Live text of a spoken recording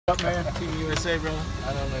Up, man? Team USA, bro.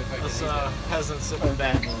 I don't know if I can. Us peasants sitting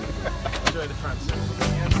back. Enjoy the front seat.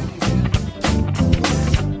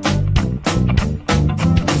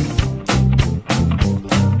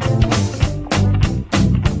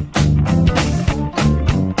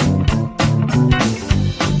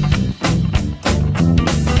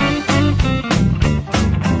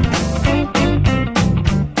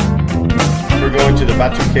 We're going to the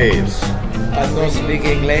Batu Caves. I don't speak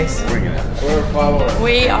English. Bring it. We're followers.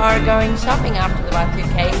 We are going shopping after the Batu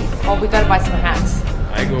Cave. Oh, we gotta buy some hats.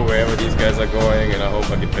 I go wherever these guys are going, and I hope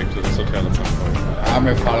I get back to this hotel at some point. I'm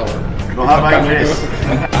a follower. Go have my Chris.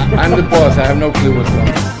 I'm the boss. I have no clue what's going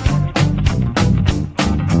on.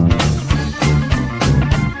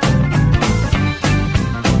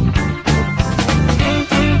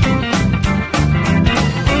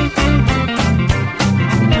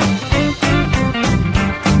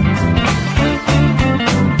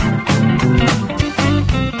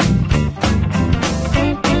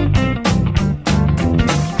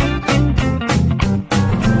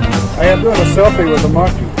 I am doing a selfie with a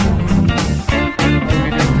monkey. We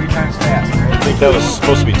did it 3 times fast, right? I think that was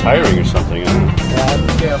supposed to be tiring or something.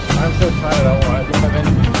 Yeah, I'm so tired. I don't have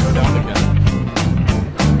energy to go down again.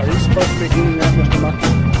 Are you supposed to be doing that, Mr. Monkey?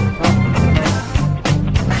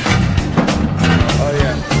 Oh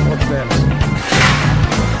yeah, what's that?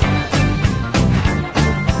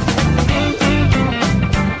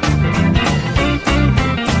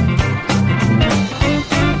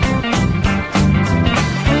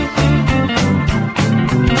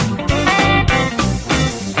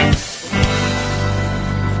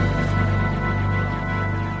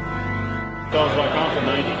 Dollars like off for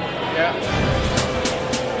 90. Yeah.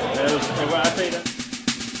 I paid it.